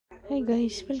Hi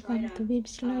guys, welcome to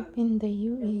Beybs Lab in the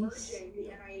US.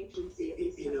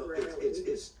 You know,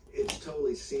 it's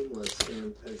totally seamless,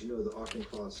 and as you know, the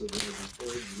Auchincloss is one of the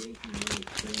old Yankee money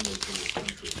families in the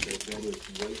country. So that is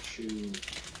white shoe,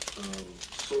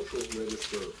 social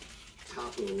register,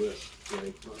 top of the list,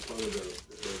 right? Part of the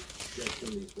Jack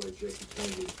Kennedy's wife, Jackie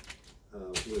Kennedy,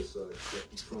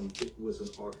 was an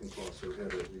Auchincloss, or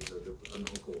had an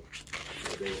uncle.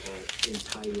 They were all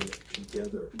tied in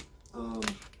together.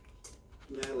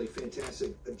 Natalie,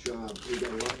 fantastic job. We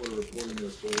got a lot more to report on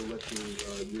this, but we'll let you.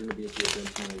 You're going to be at the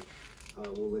event tonight.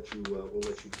 We'll let you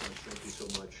touch. Thank you so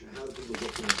much. How do people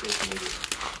get you on social media?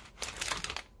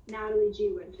 Natalie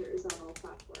G. Winters on all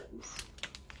platforms.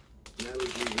 Natalie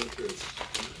G. Winters.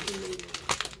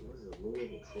 What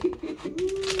is it?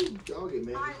 Louisville. Doggy,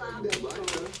 man. High level.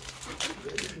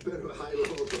 Better high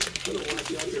level. Better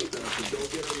watch out here, Pastor. Don't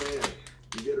get her mad.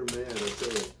 You get her mad, I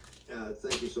tell you.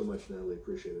 Thank you so much, Natalie.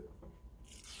 Appreciate it.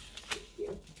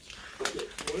 Okay,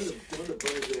 one of the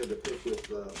bones they have to pick with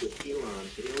Elon.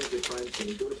 Elon's a privacy.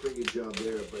 He's doing a pretty good job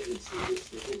there, but it's not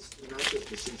just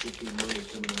the CCP money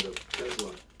coming out of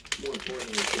Tesla. More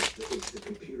importantly, it's the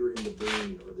computer in the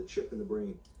brain, or the chip in the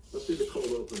brain. Let's do the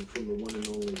cold open from the one and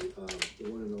only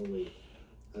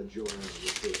Joe Allen.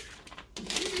 Let's do it.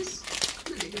 Dit is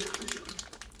de Decor.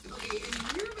 Oké, en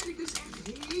hier ben ik dus echt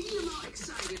helemaal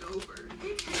excited over.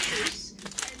 Ik heb dus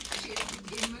een chip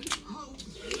in mijn hoofd.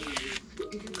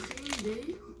 Ik heb geen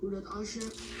idee hoe dat als je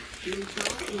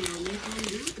metaal in je lichaam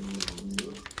doet. En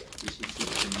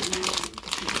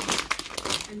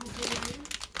hoe voel jij je?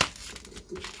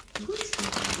 Goed.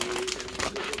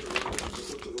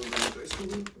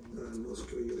 Als ik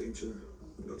hier eentje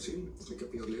laat zien. Ik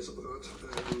heb hier een leesapparaat.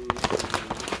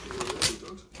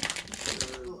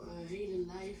 Een hele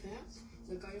lijf hebt,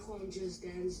 dan kan je gewoon just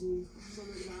dance doen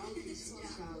zonder überhaupt iets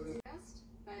vasthouden.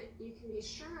 But you can be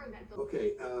sure that the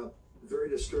Okay, very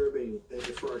disturbing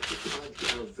for our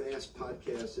vast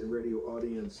podcast and radio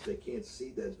audience that can't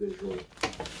see that visual.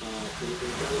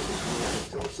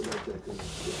 Tell us about that, because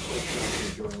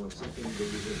it's something that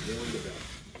you've been warned about.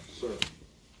 Sir.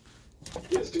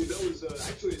 Yes, Steve, that was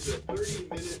actually it's a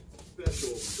 30-minute special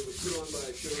that was put on by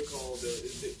a show called,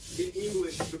 in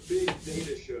English, The Big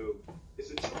Data Show.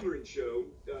 It's a children's show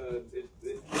in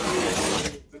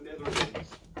the Netherlands.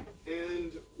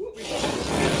 And what we do is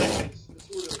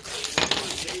sort of a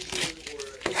presentation or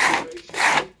exploration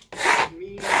of what it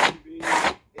means to be in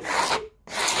a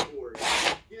board.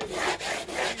 Again,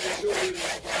 the children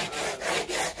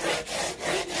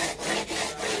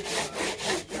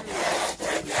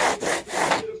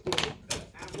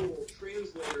Apple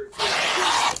translator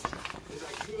as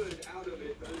I could out of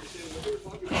it to understand what they were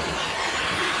talking about.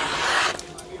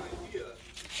 The idea.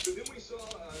 But then we saw a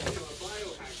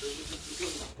biohacker, which has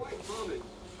become quite common.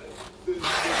 The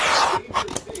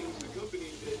dangerous things, the company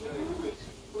that he was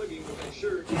plugging with that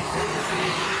shirt, 100,000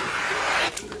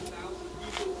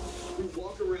 people who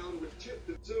walk around with chips.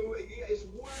 So it's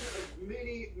one of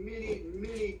many, many,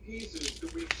 many pieces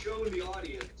that we've shown the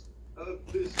audience of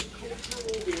this cultural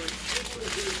or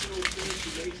civilizational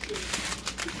transformation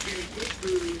that's being pushed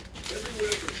through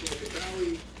everywhere from Silicon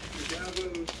Valley to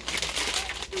Davos to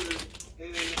Oxford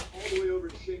and all the way over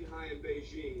to Shanghai and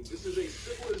Beijing. This is a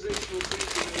civilizational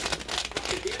transformation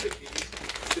propaganda piece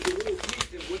that's a little peek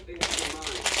at what they have in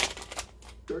mind.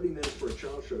 30 minutes for a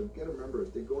child show. You got to remember,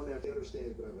 they're going out to understand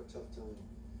they're going to have a tough time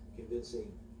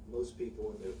convincing most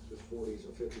people in their 40s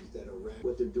or 50s that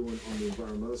what they're doing on the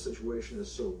environmental situation is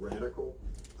so radical.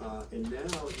 And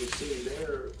now you're seeing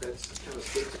there, that's kind of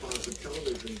state-sponsored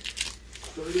television,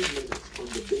 30 minutes on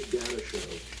the big data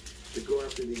show to go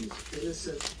after these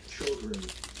innocent children.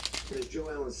 And as Joe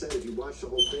Allen said, if you watch the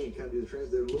whole thing, kind of do the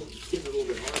they're getting a little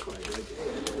bit horrified. Like,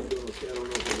 oh, I'm doing okay, I don't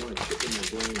know if I want a chip in my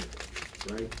brain,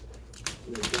 right?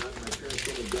 You know, God, my parents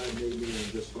told me God made me and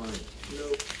I'm just fine.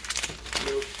 Nope.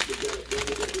 We got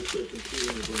this sort of computer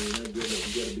in the brain. Not good enough.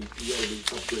 You gotta be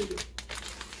upgraded.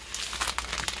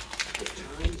 The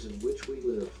times in which we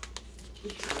live. Why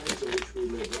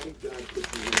did God put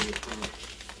you in this time?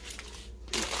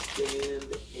 To stand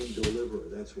and deliver.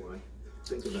 That's why.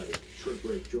 Think about it. Short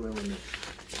break. Joe Allen next.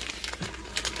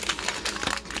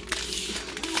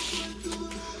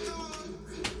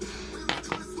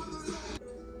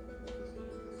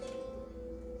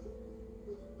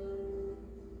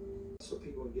 So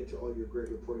people can get to all your great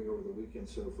reporting over the weekend,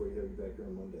 so before you have you back here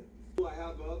on Monday. I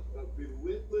have up a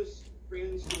relentless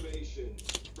transformation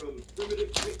from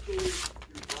primitive pixels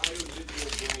to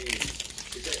biodigital brains.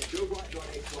 It's at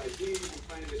joebot.xyz. You can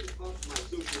find it at the top of my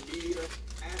social media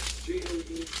at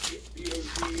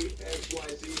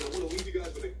JOEBOTXYZ. I want to leave you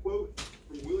guys with a quote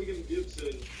from William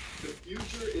Gibson. The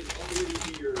future is is already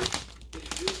here, it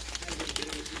just hasn't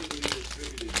been evenly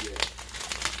distributed yet.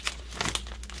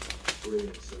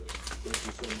 Brilliant, sir. Thank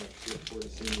you so much. Look forward to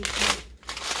seeing you tonight.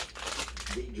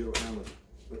 D. Joe Allen.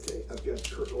 Okay, I've got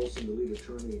Kurt Olson, the lead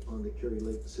attorney on the Kerry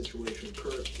Lake situation.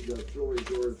 Kurt, the floor is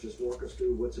yours. Just walk us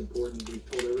through what's important. We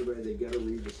told everybody they got to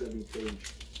read the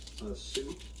 70-page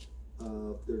suit.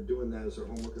 They're doing that as their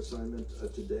homework assignment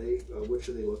today. What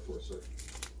should they look for, sir?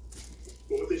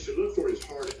 Well, what they should look for is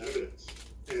hard evidence.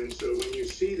 And so when you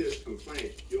see this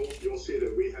complaint, you'll see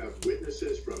that we have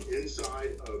witnesses from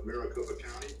inside of Maricopa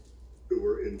County who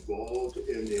were involved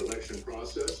in the election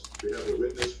process. We have a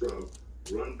witness from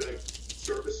Runbeck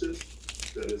Services,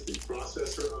 that is the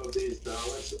processor of these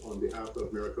ballots on behalf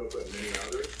of Maricopa and many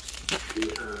others. We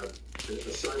have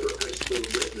a cyber expert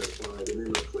witness by the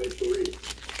name of Clay Fareed,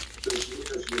 who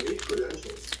has unique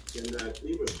credentials in that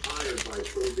he was hired by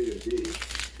ProV&D,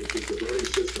 which is the voting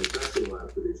system testing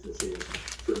lab for these machines,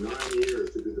 for 9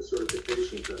 years to do the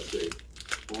certification testing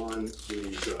on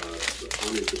these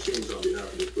machines on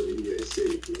behalf of the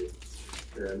EAC.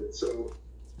 And so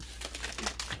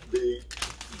the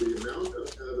amount of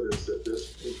evidence that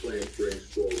this complaint brings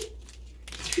forward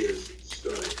is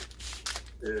stunning.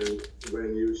 And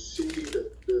when you see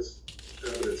that this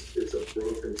evidence is a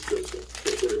broken system,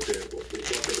 so for example, we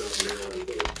talk about mail-in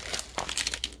votes.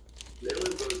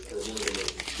 Mail-in votes are one of the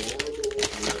most vulnerable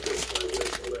methods by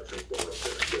which election fraud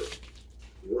can occur.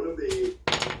 One of the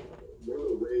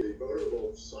ways the voter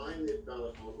will sign the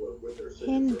ballot envelope with their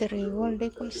signature. Henry, wall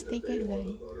decor sticker,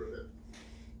 guys.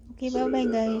 Okay, bye-bye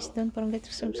guys. Don't forget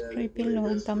to subscribe below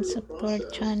and thumbs up to our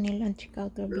channel and check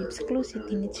out our exclusive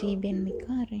in CB and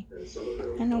Mikari.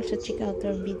 And also check out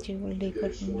our video wall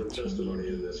decor in the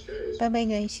channel. Bye-bye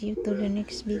guys. See you to the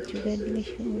next video. God bless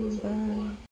you. Bye.